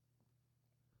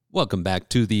Welcome back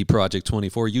to the Project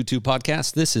 24 YouTube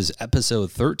podcast. This is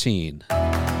episode 13.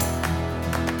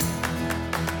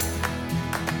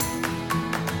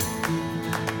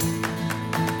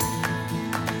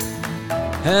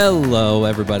 Hello,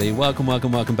 everybody. Welcome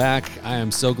back. I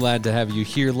am so glad to have you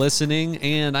here listening,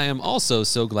 and I am also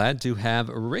so glad to have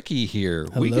Ricky here.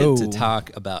 Hello. We get to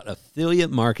talk about affiliate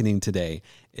marketing today.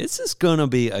 This is going to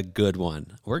be a good one.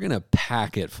 We're going to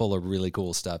pack it full of really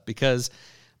cool stuff because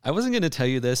I wasn't going to tell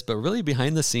you this, but really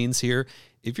behind the scenes here,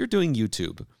 if you're doing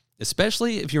YouTube,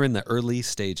 especially if you're in the early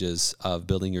stages of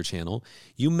building your channel,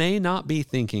 you may not be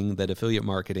thinking that affiliate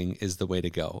marketing is the way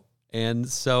to go. And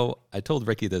so I told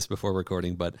Ricky this before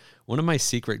recording, but one of my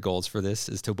secret goals for this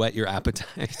is to whet your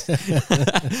appetite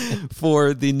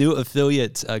for the new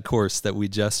affiliate course that we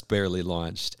just barely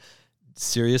launched.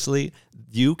 Seriously,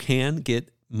 you can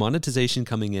get monetization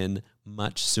coming in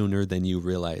much sooner than you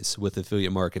realize with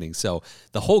affiliate marketing. So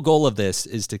the whole goal of this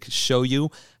is to show you,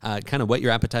 kind of whet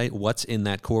your appetite, what's in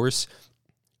that course,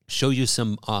 show you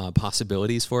some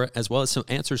possibilities for it, as well as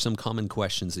answer some common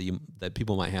questions that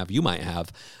people might have, you might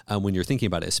have when you're thinking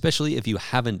about it, especially if you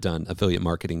haven't done affiliate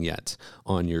marketing yet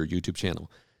on your YouTube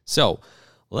channel. So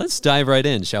let's dive right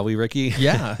in, shall we, Ricky?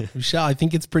 Yeah, we shall. I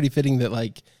think it's pretty fitting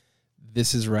that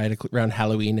this is right around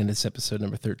Halloween and it's episode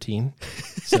number 13.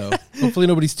 So hopefully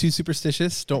nobody's too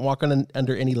superstitious. Don't walk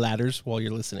under any ladders while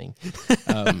you're listening.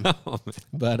 Awesome.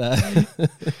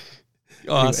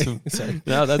 Anyway, sorry.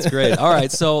 No, that's great. All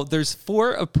right. So there's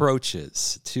 4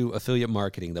 approaches to affiliate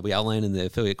marketing that we outline in the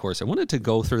affiliate course. I wanted to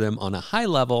go through them on a high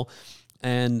level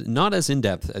and not as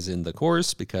in-depth as in the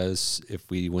course, because if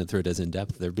we went through it as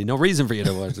in-depth, there'd be no reason for you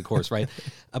to watch the course, right?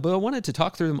 But I wanted to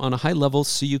talk through them on a high level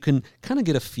so you can kind of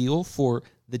get a feel for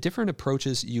the different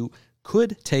approaches you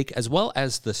could take, as well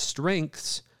as the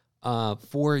strengths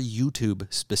for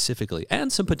YouTube specifically,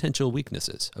 and some potential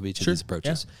weaknesses of each of these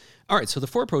approaches. Yeah. All right, so the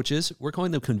 4 approaches, we're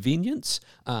calling them convenience,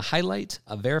 highlight,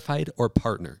 verified, or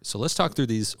partner. So let's talk through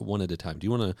these one at a time. Do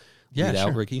you want to lead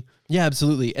out, Ricky? Yeah,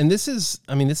 absolutely. And this is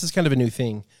kind of a new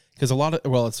thing because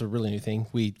it's a really new thing.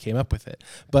 We came up with it,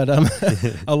 but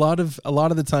a lot of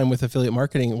the time with affiliate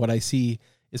marketing, what I see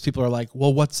is people are like,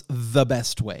 "Well, what's the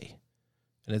best way?"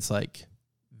 And it's like,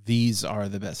 these are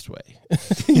the best way.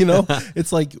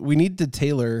 It's like we need to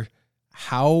tailor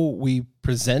how we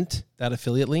present that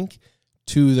affiliate link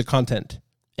to the content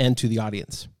and to the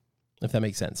audience, if that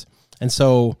makes sense. And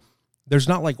so there's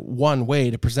not like one way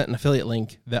to present an affiliate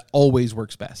link that always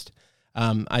works best.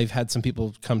 I've had some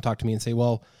people come talk to me and say,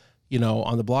 well,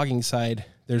 on the blogging side,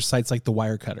 there's sites like the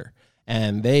Wirecutter,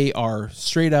 and they are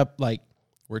straight up like,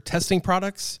 we're testing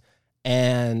products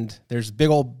and there's big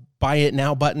old buy it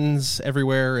now buttons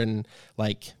everywhere. And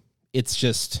like, it's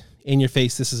just in your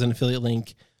face. This is an affiliate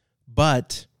link,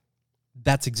 but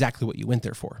that's exactly what you went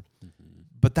there for. Mm-hmm.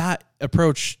 But that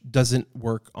approach doesn't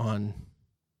work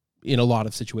in a lot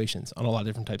of situations on a lot of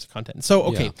different types of content.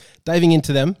 So, diving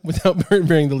into them without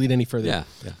bearing the lead any further. Yeah.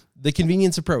 The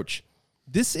convenience approach.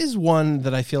 This is one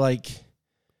that I feel like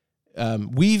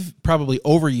we've probably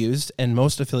overused and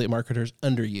most affiliate marketers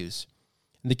underuse.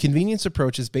 The convenience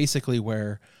approach is basically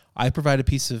where I provide a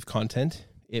piece of content.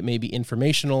 It may be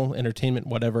informational, entertainment,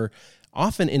 whatever,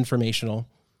 often informational.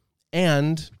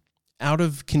 And out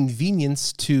of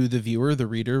convenience to the viewer, the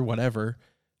reader, whatever,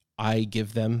 I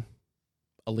give them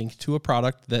a link to a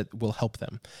product that will help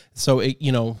them. So,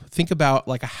 think about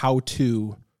like a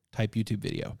how-to type YouTube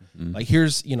video. Mm-hmm. Like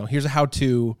here's a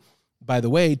how-to. By the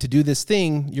way, to do this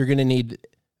thing, you're going to need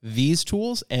these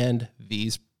tools and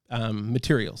these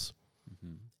materials.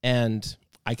 Mm-hmm. And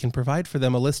I can provide for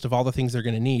them a list of all the things they're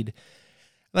going to need.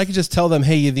 And I can just tell them,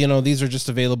 hey, these are just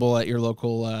available at your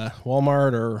local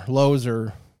Walmart or Lowe's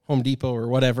or Home Depot or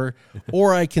whatever.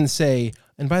 Or I can say,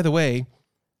 and by the way,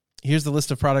 here's the list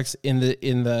of products in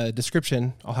the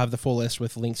description. I'll have the full list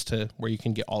with links to where you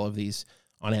can get all of these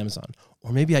on Amazon.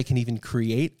 Or maybe I can even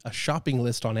create a shopping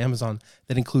list on Amazon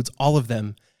that includes all of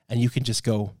them, and you can just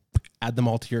go add them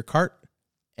all to your cart,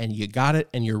 and you got it,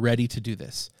 and you're ready to do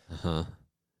this. Uh-huh.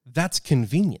 That's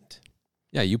convenient.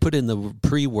 Yeah, you put in the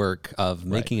pre-work of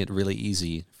making it really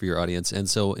easy for your audience. And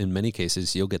so in many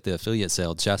cases, you'll get the affiliate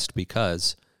sale just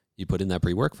because you put in that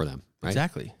pre-work for them, right?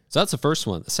 Exactly. So that's the first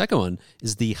one. The second one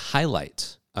is the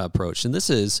highlight approach. And this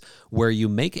is where you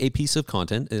make a piece of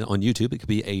content on YouTube. It could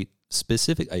be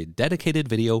a dedicated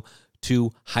video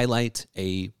to highlight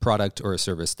a product or a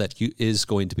service that is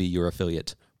going to be your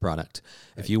affiliate product.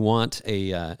 Right. If you want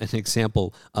an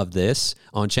example of this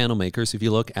on Channel Makers, if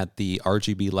you look at the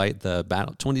RGB light, the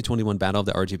 2021 Battle of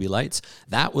the RGB Lights,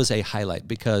 that was a highlight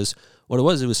because what it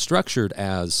was structured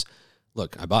as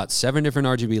look, I bought 7 different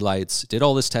RGB lights, did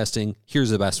all this testing. Here's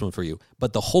the best one for you.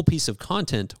 But the whole piece of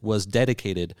content was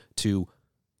dedicated to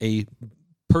a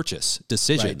purchase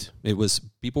decision. Right. It was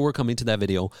people were coming to that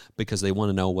video because they want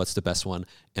to know what's the best one,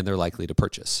 and they're likely to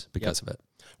purchase because of it.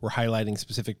 We're highlighting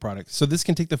specific products. So this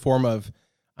can take the form of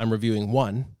I'm reviewing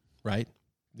one, right?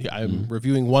 I'm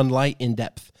reviewing one light in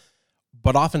depth.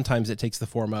 But oftentimes it takes the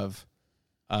form of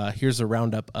here's a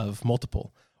roundup of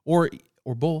multiple or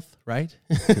both, right?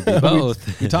 Could be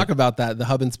both. we talk about that, the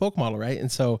hub and spoke model, right?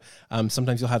 And so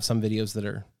sometimes you'll have some videos that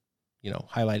are,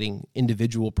 highlighting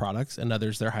individual products, and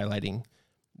others they're highlighting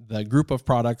the group of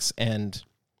products and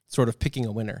sort of picking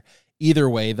a winner. Either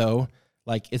way, though,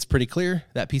 like it's pretty clear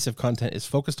that piece of content is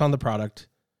focused on the product.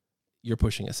 You're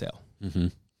pushing a sale. Mm-hmm.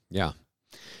 Yeah.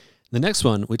 The next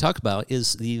one we talk about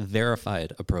is the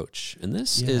verified approach. And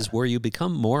this is where you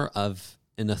become more of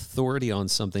an authority on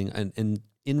something and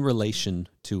in relation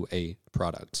to a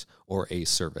product or a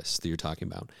service that you're talking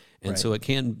about. And so it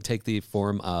can take the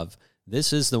form of,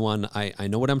 this is the one, I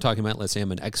know what I'm talking about. Let's say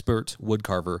I'm an expert wood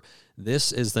carver.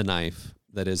 This is the knife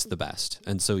that is the best.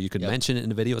 And so you could mention it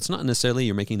in a video. It's not necessarily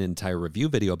you're making an entire review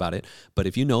video about it, but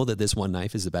if you know that this one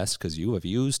knife is the best because you have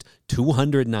used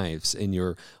 200 knives in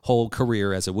your whole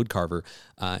career as a wood carver,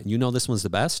 you know this one's the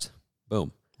best,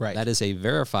 boom. Right. That is a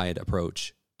verified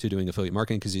approach to doing affiliate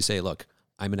marketing because you say, look,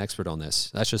 I'm an expert on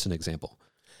this. That's just an example.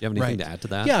 Do you have anything to add to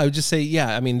that? Yeah, I would just say,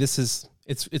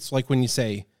 it's like when you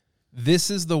say,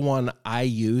 this is the one I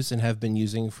use and have been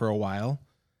using for a while.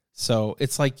 So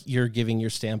it's like you're giving your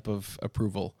stamp of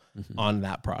approval on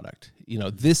that product.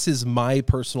 This is my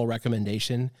personal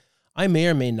recommendation. I may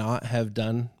or may not have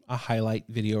done a highlight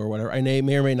video or whatever. I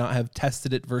may or may not have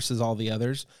tested it versus all the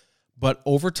others. But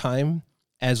over time,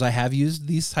 as I have used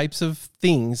these types of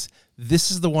things,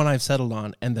 this is the one I've settled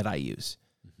on and that I use.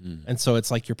 And so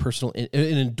it's like your personal an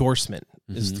endorsement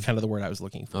is kind of the word I was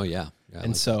looking for. Oh, yeah.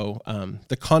 And so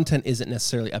the content isn't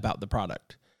necessarily about the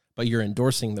product, but you're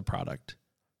endorsing the product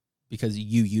because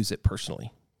you use it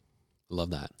personally.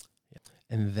 Love that.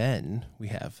 And then we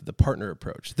have the partner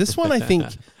approach. This one, I think,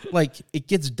 like it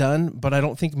gets done, but I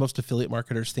don't think most affiliate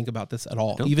marketers think about this at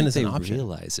all, even as an option.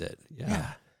 Realize it.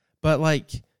 Yeah. But like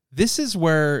this is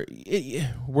where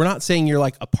we're not saying you're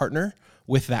like a partner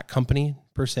with that company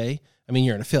per se. I mean,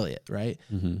 you're an affiliate, right?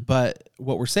 But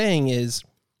what we're saying is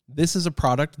this is a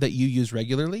product that you use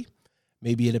regularly.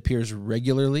 Maybe it appears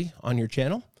regularly on your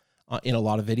channel in a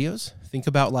lot of videos. Think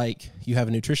about like you have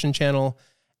a nutrition channel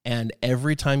and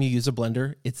every time you use a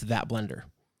blender, it's that blender.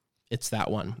 It's that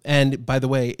one. And by the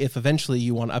way, if eventually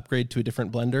you want to upgrade to a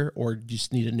different blender or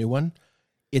just need a new one,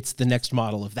 it's the next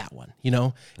model of that one.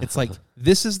 It's like,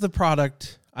 this is the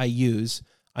product I use.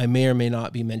 I may or may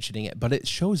not be mentioning it, but it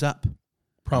shows up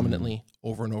prominently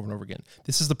over and over and over again.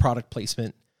 This is the product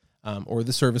placement or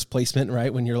the service placement,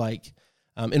 right? When you're like,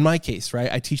 in my case,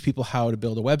 right, I teach people how to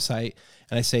build a website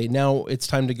and I say, now it's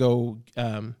time to go,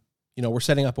 we're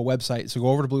setting up a website. So go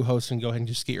over to Bluehost and go ahead and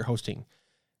just get your hosting.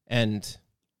 And,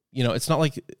 it's not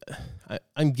like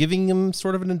I'm giving them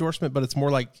sort of an endorsement, but it's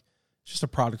more like just a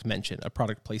product mention, a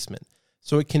product placement.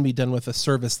 So it can be done with a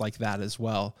service like that as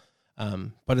well.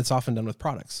 But it's often done with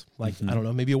products like, I don't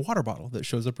know, maybe a water bottle that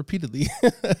shows up repeately.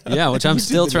 Yeah, which I'm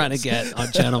still trying to get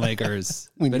on Channel Makers.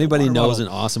 If anybody knows an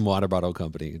awesome water bottle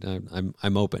company,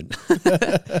 I'm open.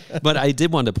 But I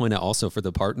did want to point out also for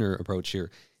the partner approach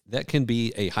here, that can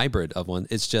be a hybrid of one.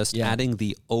 It's just adding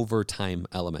the overtime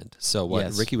element. So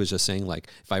what Ricky was just saying, like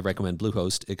if I recommend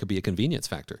Bluehost, it could be a convenience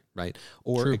factor, right?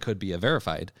 Or it could be a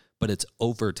verified, but it's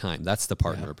overtime. That's the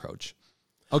partner approach.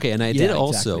 Okay, and I did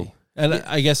also... Exactly. And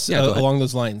I guess along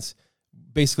those lines,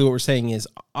 basically what we're saying is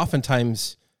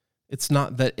oftentimes it's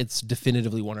not that it's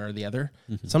definitively one or the other.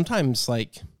 Sometimes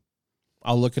like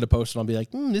I'll look at a post and I'll be like,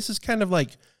 this is kind of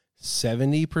like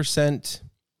 70%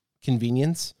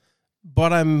 convenience,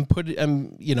 but I'm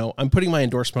putting my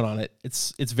endorsement on it.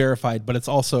 It's verified, but it's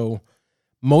also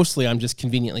mostly I'm just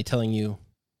conveniently telling you,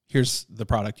 here's the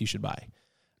product you should buy.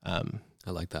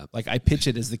 I like that. Like I pitch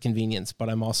it as the convenience, but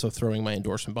I'm also throwing my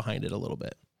endorsement behind it a little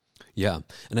bit. Yeah.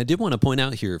 And I did want to point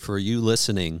out here for you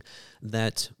listening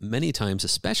that many times,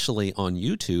 especially on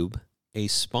YouTube, a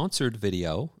sponsored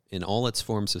video in all its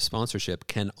forms of sponsorship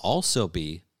can also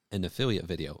be an affiliate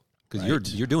video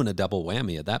because you're doing a double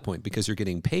whammy at that point because you're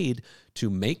getting paid to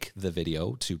make the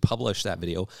video, to publish that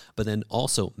video, but then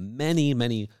also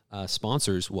many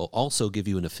sponsors will also give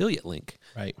you an affiliate link.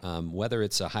 Right. Whether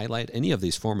it's a highlight, any of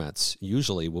these formats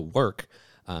usually will work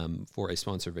for a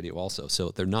sponsored video also. So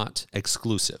they're not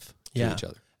exclusive to each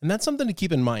other. And that's something to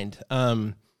keep in mind.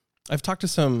 I've talked to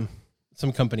some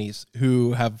companies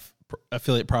who have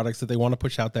affiliate products that they want to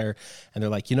push out there. And they're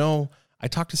like, I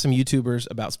talked to some YouTubers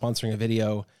about sponsoring a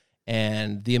video,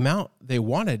 and the amount they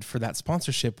wanted for that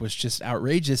sponsorship was just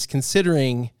outrageous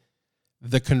considering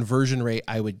the conversion rate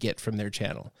I would get from their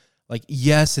channel. Like,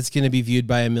 yes, it's going to be viewed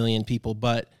by 1 million people,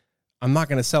 but I'm not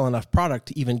going to sell enough product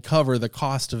to even cover the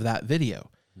cost of that video.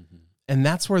 And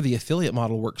that's where the affiliate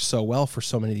model works so well for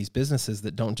so many of these businesses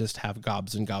that don't just have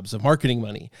gobs and gobs of marketing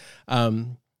money,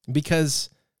 because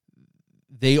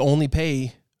they only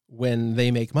pay when they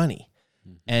make money.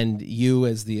 And you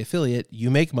as the affiliate,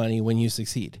 you make money when you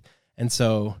succeed. And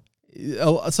so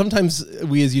sometimes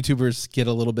we as YouTubers get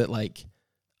a little bit like,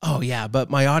 oh yeah, but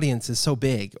my audience is so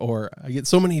big, or I get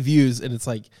so many views, and it's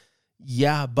like,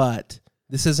 yeah, but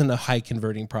this isn't a high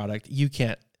converting product.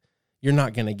 You're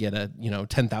not going to get a,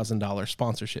 $10,000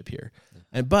 sponsorship here.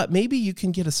 But maybe you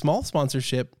can get a small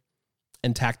sponsorship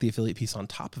and tack the affiliate piece on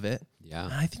top of it. Yeah.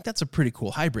 And I think that's a pretty cool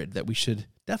hybrid that we should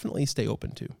definitely stay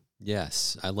open to.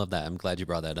 Yes, I love that. I'm glad you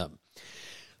brought that up.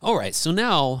 All right, so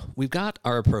now we've got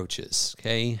our approaches,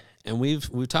 okay? And we've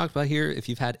talked about here, if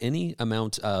you've had any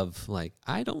amount of like,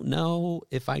 I don't know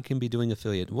if I can be doing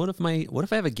affiliate. What if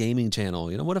I have a gaming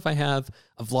channel? What if I have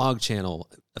a vlog channel?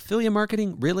 Affiliate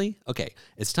marketing? Really? Okay,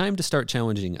 it's time to start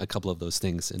challenging a couple of those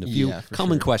things and a few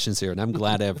common questions here. And I'm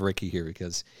glad I have Ricky here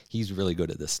because he's really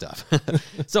good at this stuff.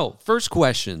 So first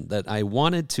question that I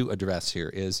wanted to address here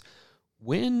is,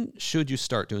 when should you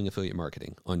start doing affiliate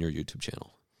marketing on your YouTube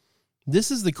channel? This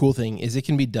is the cool thing, is it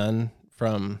can be done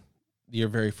from your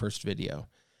very first video.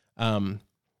 We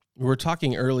were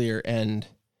talking earlier, and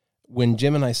when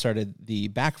Jim and I started the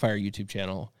Backfire YouTube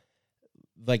channel,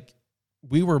 like,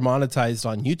 we were monetized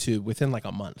on YouTube within like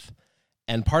a month.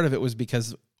 And part of it was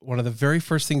because one of the very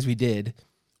first things we did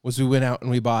was we went out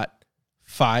and we bought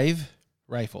 5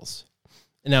 rifles.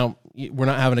 Now, we're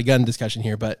not having a gun discussion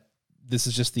here, but this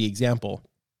is just the example.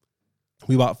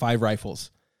 We bought 5 rifles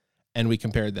and we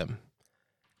compared them.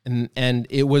 And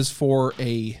it was for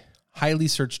a highly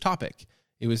searched topic.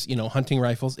 It was, hunting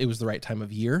rifles. It was the right time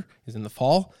of year. It was in the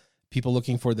fall. People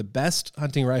looking for the best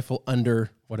hunting rifle under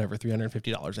whatever,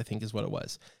 $350, I think is what it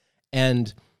was.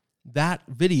 And that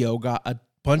video got a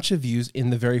bunch of views in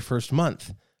the very first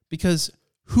month, because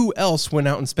who else went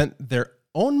out and spent their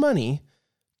own money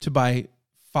to buy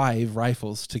 5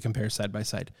 rifles to compare side by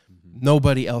side? Mm-hmm.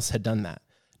 Nobody else had done that.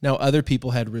 Now, other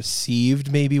people had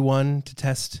received maybe one to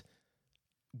test,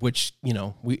 which,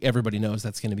 everybody knows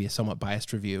that's going to be a somewhat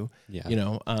biased review.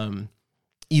 Yeah.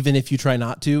 Even if you try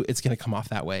not to, it's going to come off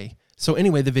that way. So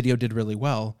anyway, the video did really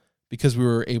well because we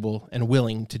were able and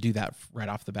willing to do that right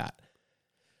off the bat.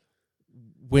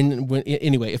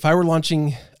 Anyway, if I were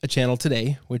launching a channel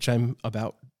today, which I'm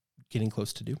about getting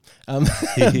close to do,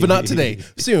 but not today,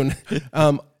 soon,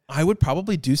 I would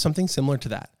probably do something similar to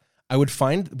that. I would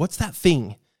find, what's that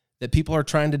thing that people are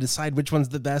trying to decide which one's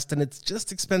the best, and it's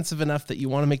just expensive enough that you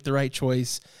want to make the right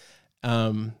choice,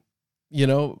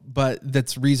 but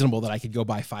that's reasonable that I could go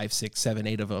buy 5, 6, 7,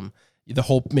 8 of them, the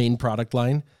whole main product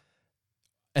line,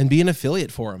 and be an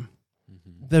affiliate for them.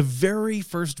 Mm-hmm. The very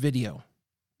first video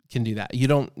can do that. You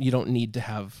don't need to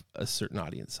have a certain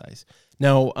audience size.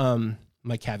 Now,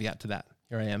 my caveat to that,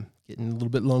 here I am getting a little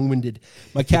bit long-winded.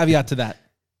 My caveat to that,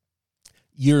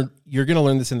 you're going to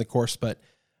learn this in the course, but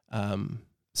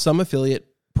some affiliate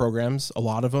programs, a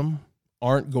lot of them,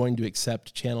 aren't going to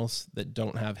accept channels that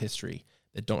don't have history,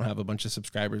 that don't have a bunch of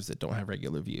subscribers, that don't have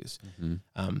regular views.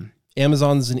 Mm-hmm.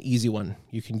 Amazon's an easy one.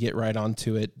 You can get right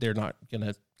onto it. They're not going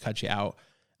to cut you out.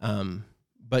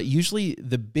 But usually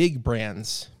the big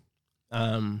brands,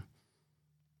 I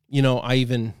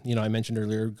mentioned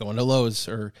earlier going to Lowe's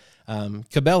or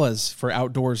Cabela's for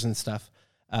outdoors and stuff.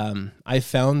 I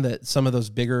found that some of those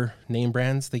bigger name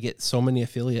brands, they get so many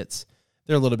affiliates,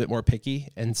 they're a little bit more picky.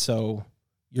 And so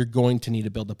you're going to need to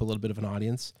build up a little bit of an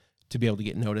audience to be able to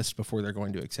get noticed before they're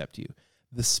going to accept you.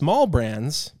 The small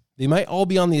brands, they might all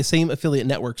be on the same affiliate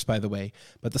networks, by the way,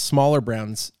 but the smaller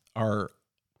brands are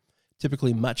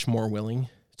typically much more willing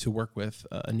to work with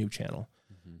a new channel.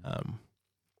 Mm-hmm.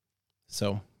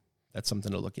 So that's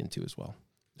something to look into as well.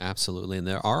 Absolutely. And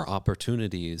there are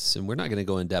opportunities, and we're not going to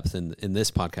go in depth in this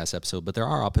podcast episode, but there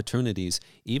are opportunities,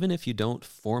 even if you don't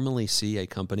formally see a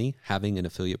company having an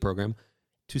affiliate program,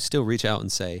 to still reach out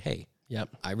and say, hey, yep,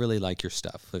 I really like your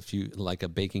stuff. If you like a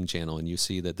baking channel and you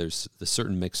see that there's the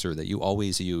certain mixer that you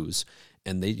always use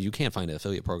and you can't find an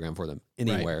affiliate program for them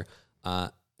anywhere,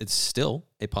 right, it's still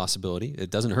a possibility.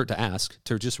 It doesn't hurt to ask,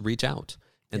 to just reach out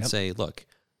and say, look,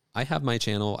 I have my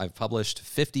channel. I've published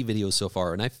 50 videos so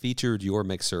far, and I featured your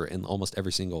mixer in almost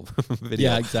every single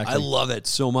video. Yeah, exactly. I love it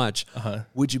so much.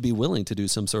 Would you be willing to do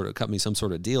cut me some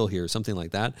sort of deal here, something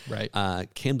like that? Right.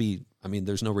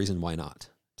 There's no reason why not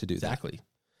to do that. Exactly.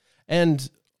 And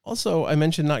Also, I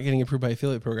mentioned not getting approved by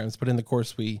affiliate programs, but in the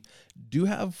course, we do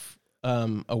have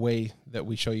a way that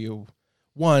we show you,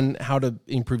 one, how to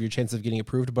improve your chance of getting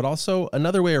approved, but also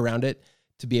another way around it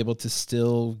to be able to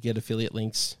still get affiliate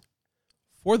links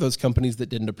for those companies that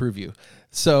didn't approve you.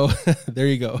 So there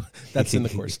you go. That's in the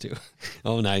course too.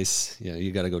 Oh, nice. Yeah,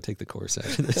 you got to go take the course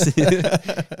after this.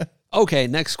 Okay,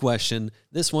 next question.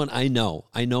 This one I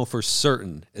know for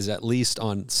certain is at least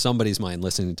on somebody's mind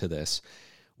listening to this.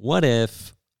 What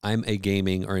if I'm a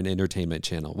gaming or an entertainment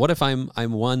channel? What if I'm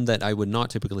one that I would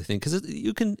not typically think? Because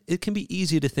it can be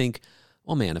easy to think,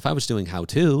 oh man, if I was doing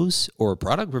how-tos or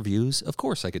product reviews, of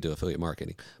course I could do affiliate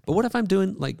marketing. But what if I'm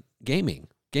doing like gaming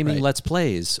right. Let's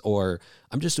plays, or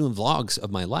I'm just doing vlogs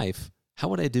of my life? How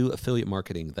would I do affiliate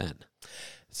marketing then?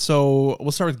 So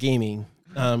we'll start with gaming.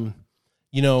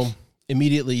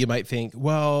 Immediately you might think,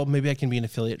 well, maybe I can be an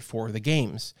affiliate for the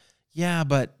games. Yeah,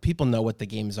 but people know what the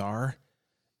games are,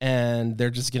 and they're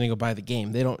just going to go buy the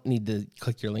game. They don't need to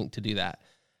click your link to do that.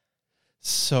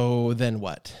 So then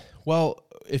what? Well,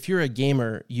 if you're a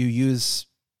gamer, you use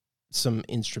some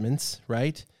instruments,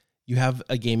 right? You have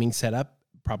a gaming setup,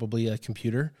 probably a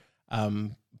computer,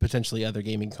 potentially other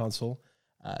gaming console.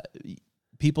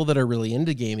 People that are really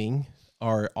into gaming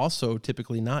are also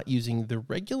typically not using the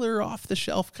regular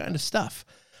off-the-shelf kind of stuff.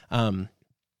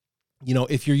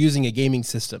 If you're using a gaming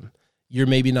system, you're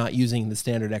maybe not using the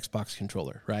standard Xbox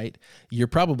controller, right? You're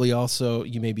probably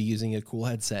you may be using a cool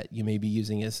headset. You may be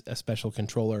using a special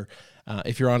controller.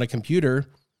 If you're on a computer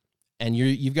and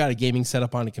you've got a gaming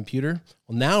setup on a computer,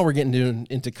 well, now we're getting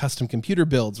into custom computer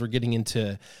builds. We're getting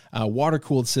into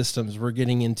water-cooled systems. We're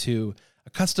getting into a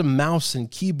custom mouse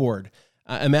and keyboard.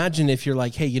 Imagine if you're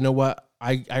like, hey, you know what?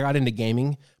 I got into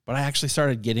gaming, but I actually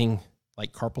started getting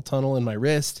like carpal tunnel in my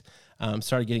wrist,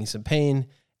 started getting some pain,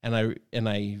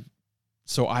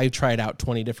 so I tried out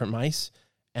 20 different mice,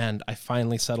 and I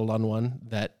finally settled on one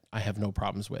that I have no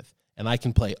problems with, and I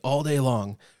can play all day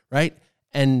long, right?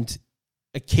 And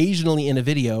occasionally in a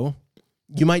video,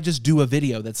 you might just do a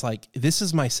video that's like, this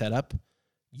is my setup.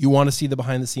 You want to see the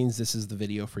behind the scenes, this is the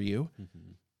video for you.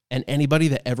 Mm-hmm. And anybody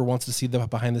that ever wants to see the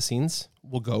behind the scenes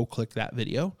will go click that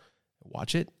video,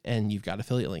 watch it, and you've got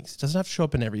affiliate links. It doesn't have to show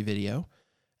up in every video.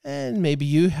 And maybe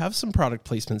you have some product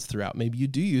placements throughout. Maybe you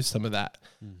do use some of that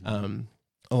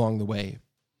along the way.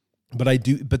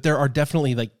 But there are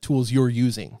definitely like tools you're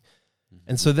using. Mm-hmm.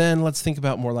 And so then let's think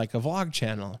about more like a vlog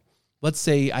channel. Let's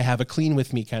say I have a clean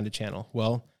with me kind of channel.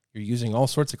 Well, you're using all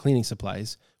sorts of cleaning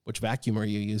supplies. Which vacuum are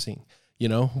you using?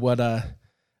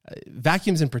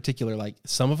 Vacuums in particular, like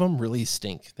some of them really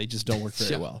stink. They just don't work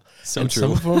very well. So and true.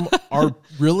 Some of them are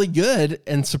really good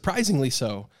and surprisingly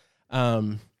so.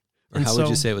 Or how would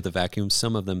you say it with the vacuum?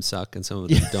 Some of them suck and some of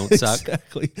them don't suck.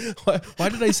 Exactly. Why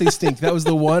did I say stink? That was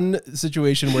the one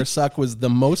situation where suck was the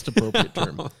most appropriate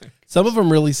term. Some of them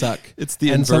really suck. It's the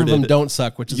and inverted. Some of them don't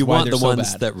suck, which is you why want they're the ones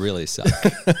so bad. that really suck.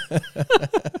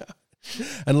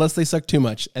 Unless they suck too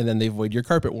much, and then they void your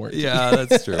carpet warranty. Yeah,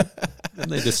 that's true. And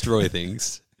they destroy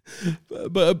things.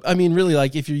 But I mean, really,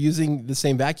 like if you're using the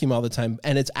same vacuum all the time,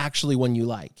 and it's actually one you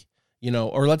like,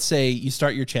 or let's say you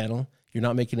start your channel, you're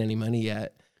not making any money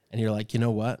yet, and you're like, you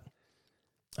know what?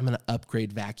 I'm going to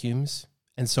upgrade vacuums.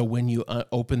 And so when you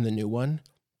open the new one,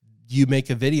 you make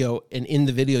a video, and in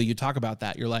the video you talk about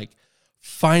that. You're like,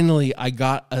 finally, I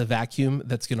got a vacuum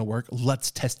that's going to work.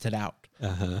 Let's test it out.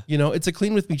 Uh-huh. It's a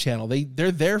Clean With Me channel.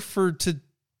 They're there to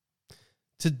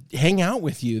hang out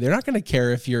with you. They're not going to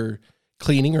care if you're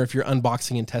cleaning or if you're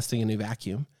unboxing and testing a new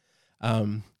vacuum.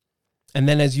 And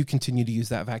then as you continue to use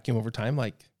that vacuum over time,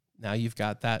 like now you've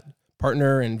got that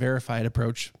partner and verified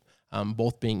approach,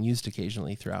 both being used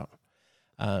occasionally throughout.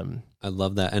 I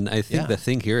love that. And I think the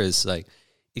thing here is like,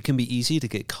 it can be easy to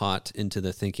get caught into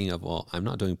the thinking of, well, I'm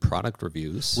not doing product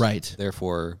reviews. Right.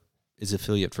 Therefore, is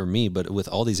affiliate for me. But with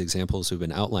all these examples we've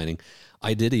been outlining,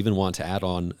 I did even want to add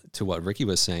on to what Ricky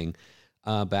was saying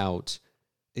about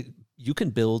you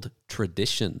can build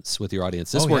traditions with your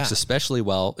audience. This works especially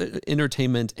well,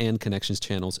 entertainment and connections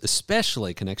channels,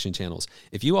 especially connection channels.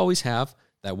 If you always have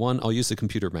that one, I'll use the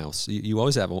computer mouse. You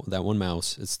always have that one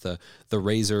mouse. It's the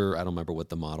Razer. I don't remember what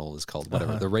the model is called.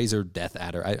 Whatever. The Razer Death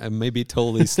Adder. I may be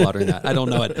totally slaughtering that. I don't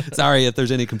know it. Sorry if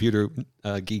there's any computer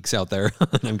geeks out there.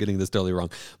 I'm getting this totally wrong.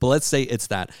 But let's say it's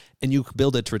that, and you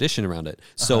build a tradition around it.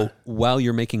 So while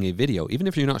you're making a video, even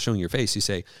if you're not showing your face, you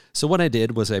say, so what I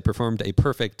did was I performed a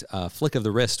perfect flick of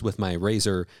the wrist with my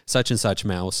Razer such and such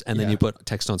mouse, and then you put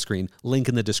text on screen, link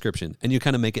in the description, and you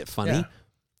kind of make it funny. Yeah.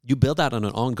 You build that on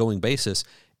an ongoing basis,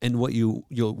 and what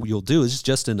you'll do is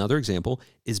just another example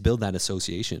is build that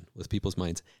association with people's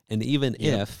minds. And even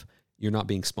if you're not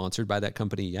being sponsored by that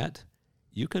company yet,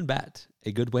 you can bet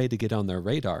a good way to get on their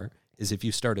radar is if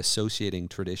you start associating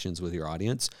traditions with your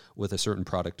audience with a certain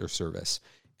product or service,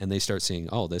 and they start seeing,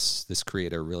 oh, this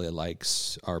creator really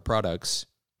likes our products.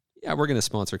 Yeah, we're going to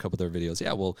sponsor a couple of their videos.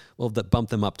 Yeah, we'll bump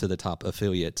them up to the top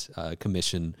affiliate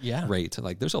commission rate.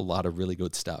 Like, there's a lot of really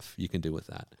good stuff you can do with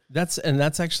that. That's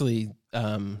actually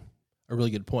a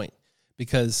really good point,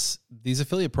 because these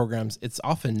affiliate programs, it's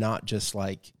often not just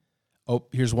like, oh,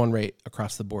 here's one rate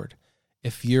across the board.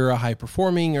 If you're a high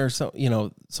performing or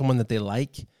someone that they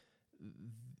like,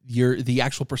 the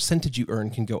actual percentage you earn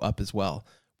can go up as well.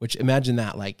 Which, imagine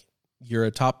that, like, you're a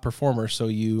top performer, so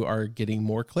you are getting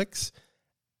more clicks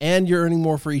and you're earning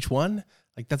more for each one.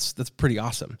 Like, that's pretty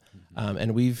awesome.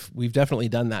 And we've definitely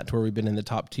done that to where we've been in the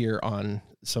top tier on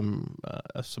some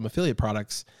affiliate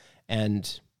products,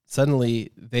 and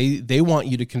suddenly they want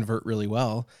you to convert really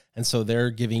well. And so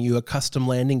they're giving you a custom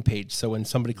landing page. So when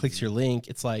somebody clicks your link,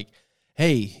 it's like,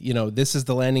 hey, this is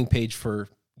the landing page for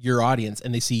your audience,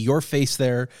 and they see your face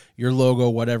there, your logo,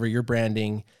 whatever, your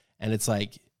branding. And it's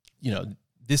like,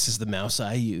 this is the mouse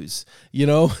I use,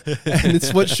 and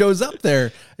it's what shows up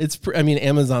there.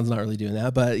 Amazon's not really doing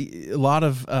that, but a lot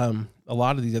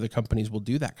of these other companies will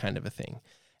do that kind of a thing.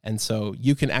 And so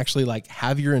you can actually like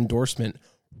have your endorsement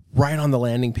right on the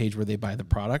landing page where they buy the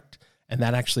product, and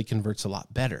that actually converts a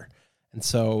lot better. And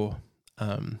so,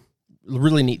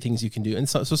 really neat things you can do. And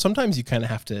so sometimes you kind of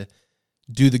have to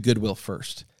do the goodwill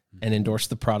first and endorse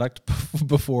the product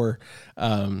before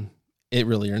it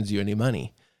really earns you any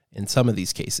money in some of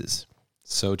these cases.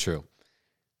 So true.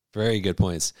 Very good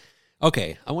points.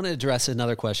 Okay, I want to address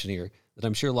another question here that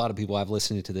I'm sure a lot of people have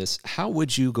listening to this. How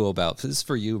would you go about, this is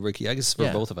for you, Ricky, I guess for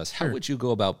both of us, how would you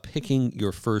go about picking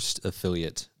your first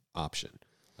affiliate option?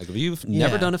 Like, if you've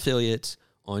never done affiliate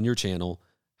on your channel,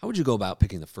 how would you go about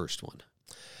picking the first one?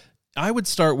 I would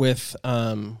start with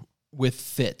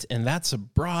fit, and that's a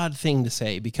broad thing to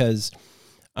say, because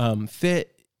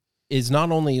fit is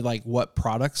not only like what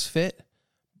products fit,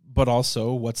 but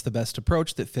also what's the best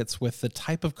approach that fits with the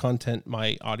type of content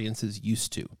my audience is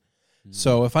used to.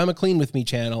 So if I'm a Clean With Me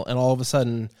channel and all of a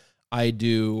sudden I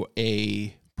do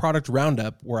a product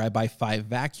roundup where I buy 5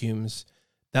 vacuums,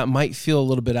 that might feel a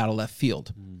little bit out of left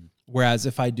field. Whereas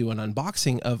if I do an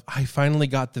unboxing of, I finally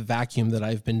got the vacuum that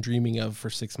I've been dreaming of for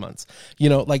 6 months,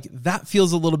 like that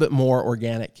feels a little bit more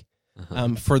organic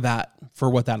for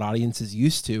what that audience is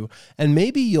used to. And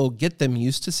maybe you'll get them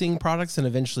used to seeing products, and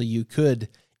eventually you could,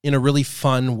 in a really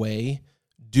fun way,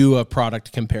 do a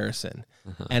product comparison.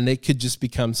 And it could just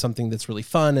become something that's really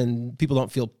fun and people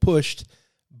don't feel pushed,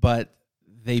 but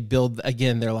they build,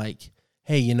 again, they're like,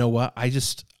 hey, you know what?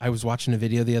 I was watching a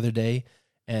video the other day,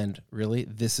 and really,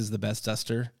 this is the best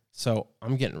duster. So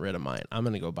I'm getting rid of mine. I'm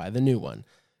going to go buy the new one.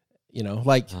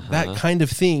 That kind of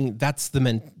thing. That's the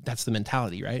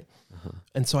mentality, right?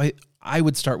 And so I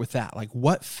would start with that. Like,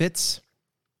 what fits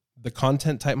the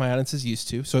content type my audience is used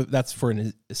to? So that's for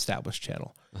an established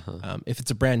channel. If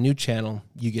it's a brand new channel,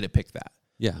 you get to pick that.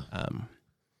 Yeah.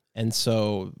 And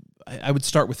so I would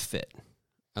start with fit.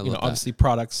 Obviously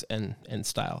products and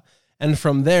style. And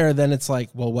from there, then it's like,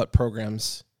 well, what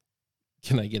programs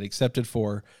can I get accepted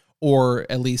for? Or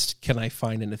at least can I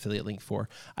find an affiliate link for?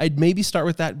 I'd maybe start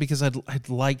with that because I'd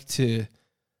like to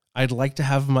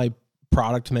have my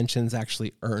product mentions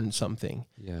actually earn something.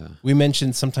 Yeah. We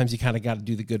mentioned sometimes you kind of got to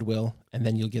do the goodwill and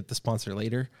then you'll get the sponsor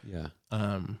later. Yeah.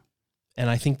 And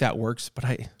I think that works, but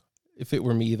if it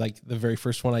were me, like the very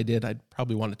first one I did, I'd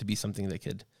probably want it to be something that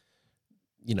could,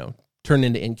 turn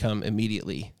into income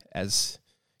immediately as,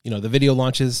 the video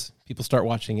launches, people start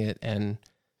watching it, and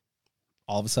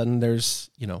all of a sudden there's,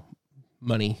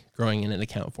 money growing in an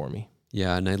account for me.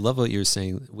 Yeah. And I love what you're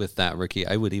saying with that, Ricky.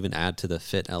 I would even add to the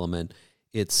fit element.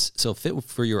 It's so fit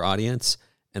for your audience,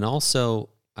 and also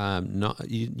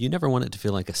you never want it to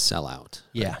feel like a sellout.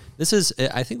 Yeah. Right?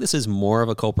 I think this is more of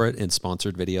a culprit in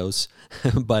sponsored videos,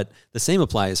 but the same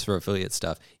applies for affiliate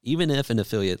stuff. Even if an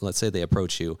affiliate, let's say they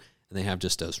approach you and they have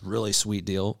just a really sweet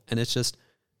deal and it's just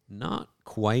not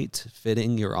quite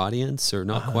fitting your audience or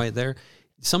not quite there.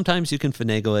 Sometimes you can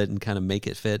finagle it and kind of make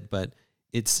it fit, but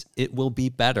it will be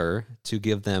better to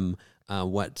give them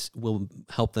what will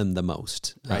help them the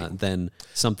most than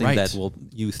something that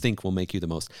you think will make you the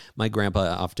most. My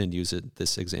grandpa often used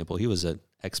this example. He was an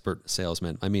expert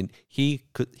salesman. I mean, he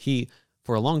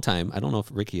for a long time, I don't know if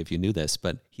Ricky, if you knew this,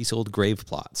 but he sold grave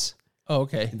plots. Oh,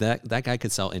 okay. That guy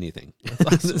could sell anything.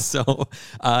 That's awesome.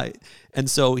 I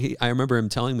remember him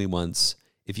telling me once,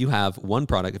 if you have one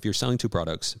product, if you're selling 2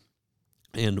 products,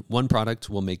 and one product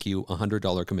will make you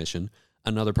 $100 commission,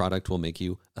 another product will make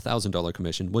you $1,000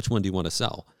 commission, which one do you want to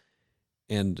sell?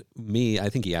 And I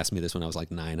think he asked me this when I was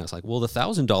like 9. I was like, well, the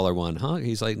 $1,000 one, huh?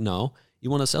 He's like, no, you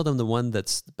want to sell them the one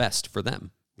that's best for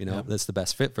them. That's the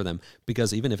best fit for them.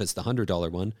 Because even if it's the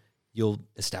 $100 one, you'll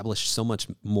establish so much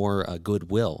more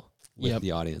goodwill with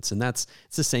the audience. And it's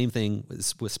the same thing with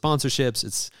sponsorships.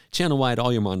 It's channel-wide,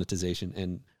 all your monetization.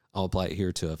 And I'll apply it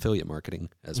here to affiliate marketing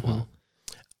as well.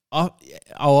 I'll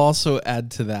also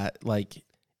add to that, like,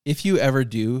 if you ever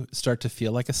do start to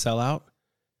feel like a sellout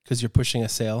because you're pushing a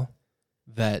sale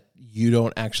that you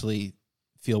don't actually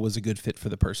feel was a good fit for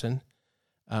the person,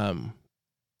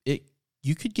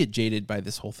 you could get jaded by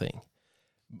this whole thing.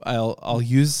 I'll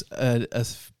use a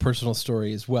personal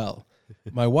story as well.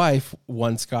 My wife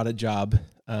once got a job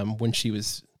when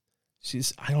she's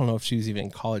I don't know if she was even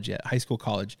in college yet, high school,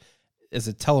 college, as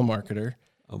a telemarketer.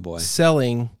 Oh boy,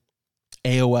 selling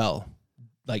AOL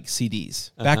like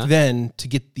CDs. Back then, to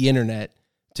get the internet,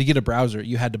 to get a browser,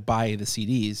 you had to buy the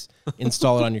CDs,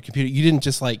 install it on your computer. You didn't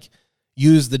just like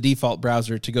use the default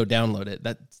browser to go download it.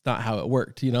 That's not how it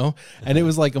worked, And it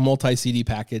was like a multi-CD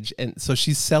package. And so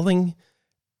she's selling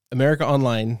America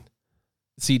Online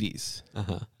CDs.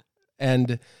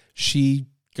 And she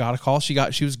got a call.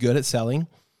 She was good at selling.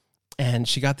 And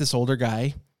she got this older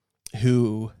guy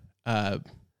who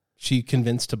she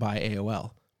convinced to buy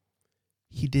AOL.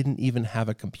 He didn't even have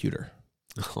a computer.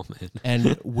 Oh, man.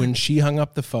 And when she hung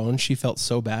up the phone, she felt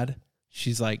so bad.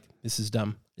 She's like, this is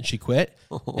dumb. And she quit.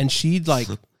 And she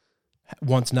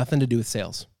wants nothing to do with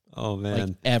sales. Oh, man.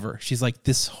 Like, ever. She's like,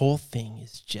 this whole thing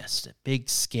is just a big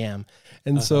scam.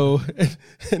 And so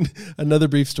and another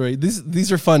brief story.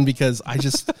 These are fun because I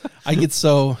get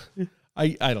so, I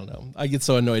don't know. I get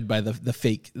so annoyed by the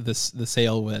fake, the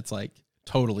sale that's like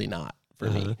totally not for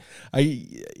me.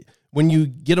 When you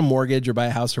get a mortgage or buy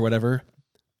a house or whatever,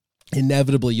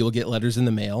 inevitably you'll get letters in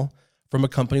the mail from a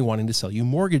company wanting to sell you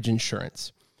mortgage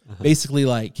insurance. Basically,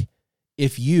 like,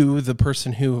 if you, the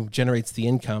person who generates the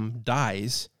income,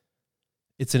 dies,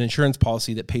 it's an insurance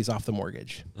policy that pays off the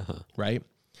mortgage, right?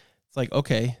 It's like,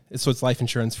 okay, so it's life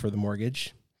insurance for the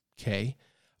mortgage, okay.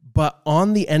 But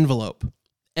on the envelope,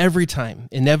 every time,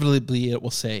 inevitably it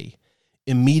will say,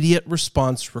 immediate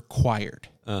response required.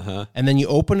 And then you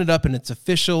open it up and it's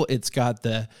official. It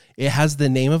has the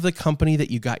name of the company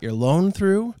that you got your loan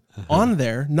through on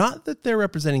there. Not that they're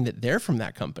representing that they're from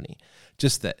that company,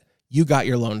 just that you got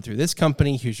your loan through this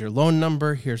company. Here's your loan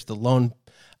number. Here's the loan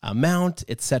amount,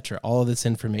 etc. All of this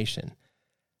information.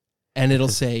 And it'll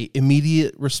say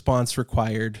immediate response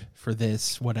required for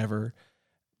this, whatever.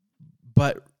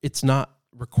 But it's not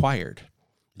required.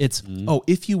 It's,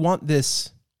 if you want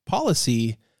this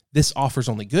policy, this offer's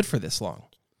only good for this long.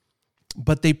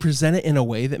 But they present it in a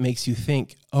way that makes you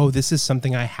think, oh, this is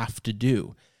something I have to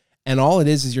do. And all it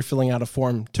is you're filling out a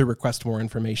form to request more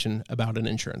information about an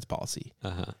insurance policy.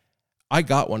 I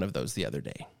got one of those the other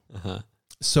day.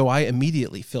 So I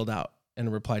immediately filled out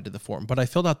and replied to the form. But I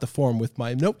filled out the form with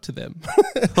my note to them,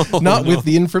 not with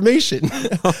the information.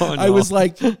 I was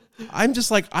like, I'm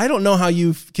just like, I don't know how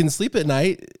you can sleep at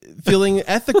night feeling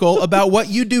ethical about what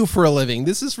you do for a living.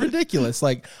 This is ridiculous.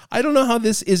 Like, I don't know how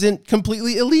this isn't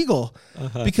completely illegal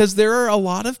because there are a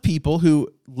lot of people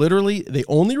who literally, they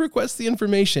only request the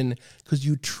information because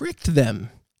you tricked them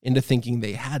into thinking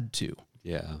they had to.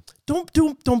 Yeah. Don't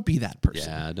be that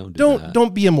person. Yeah,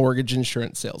 don't be a mortgage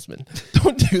insurance salesman.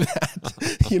 Don't do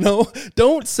that.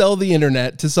 Don't sell the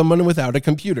internet to someone without a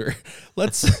computer.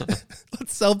 Let's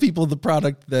sell people the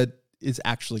product that is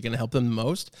actually going to help them the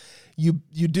most. You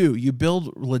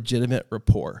build legitimate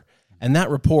rapport. And that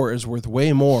rapport is worth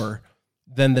way more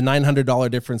than the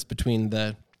 $900 difference between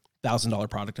the $1,000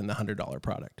 product and the $100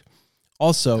 product.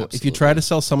 Also, If you try to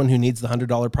sell someone who needs the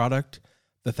 $100 product,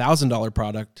 the $1,000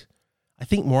 product, I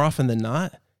think more often than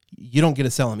not, you don't get to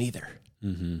sell them either.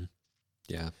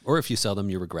 Yeah. Or if you sell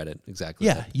them, you regret it. Exactly.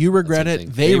 Yeah. You regret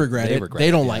it. They regret it. They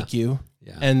don't like you.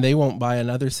 Yeah. And they won't buy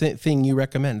another thing you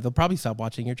recommend. They'll probably stop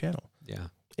watching your channel. Yeah.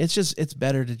 It's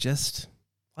better to just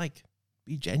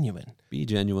be genuine. Be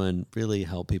genuine, really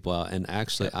help people out. And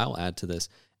actually, I'll add to this.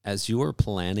 As you are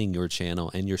planning your channel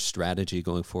and your strategy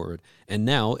going forward, and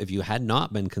now if you had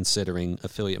not been considering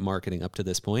affiliate marketing up to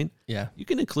this point, you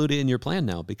can include it in your plan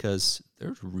now because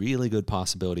there's really good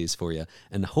possibilities for you.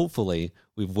 And hopefully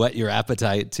we've whet your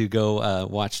appetite to go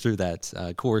watch through that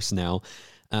course now.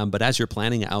 But as you're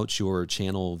planning out your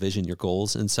channel vision, your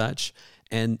goals and such,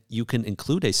 and you can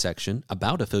include a section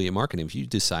about affiliate marketing. If you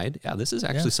decide, this is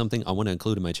actually something I want to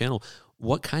include in my channel,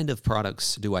 what kind of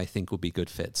products do I think would be good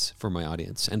fits for my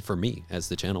audience and for me as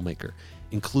the channel maker?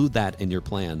 Include that in your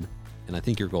plan, and I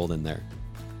think you're golden there.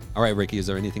 All right, Ricky, is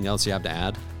there anything else you have to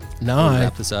add? No.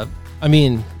 Wrap this up? I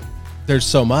mean, there's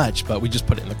so much, but we just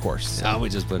put it in the course. Oh, we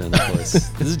just put it in the course.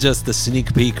 This is just the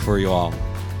sneak peek for you all.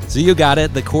 So you got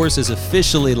it. The course is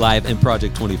officially live in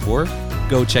Project 24.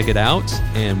 Go check it out,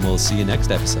 and we'll see you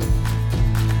next episode.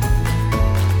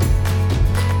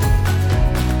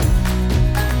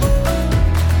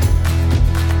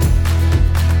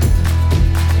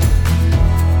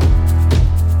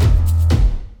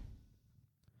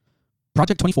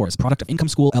 Project 24 is a product of Income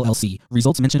School, LLC.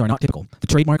 Results mentioned are not typical. The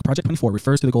trademark Project 24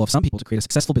 refers to the goal of some people to create a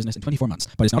successful business in 24 months,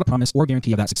 but is not a promise or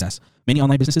guarantee of that success. Many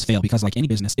online businesses fail because, like any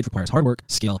business, it requires hard work,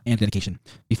 skill, and dedication.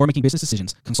 Before making business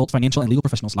decisions, consult financial and legal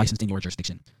professionals licensed in your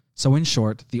jurisdiction. So in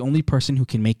short, the only person who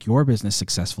can make your business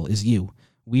successful is you.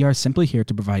 We are simply here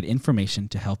to provide information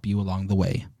to help you along the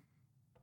way.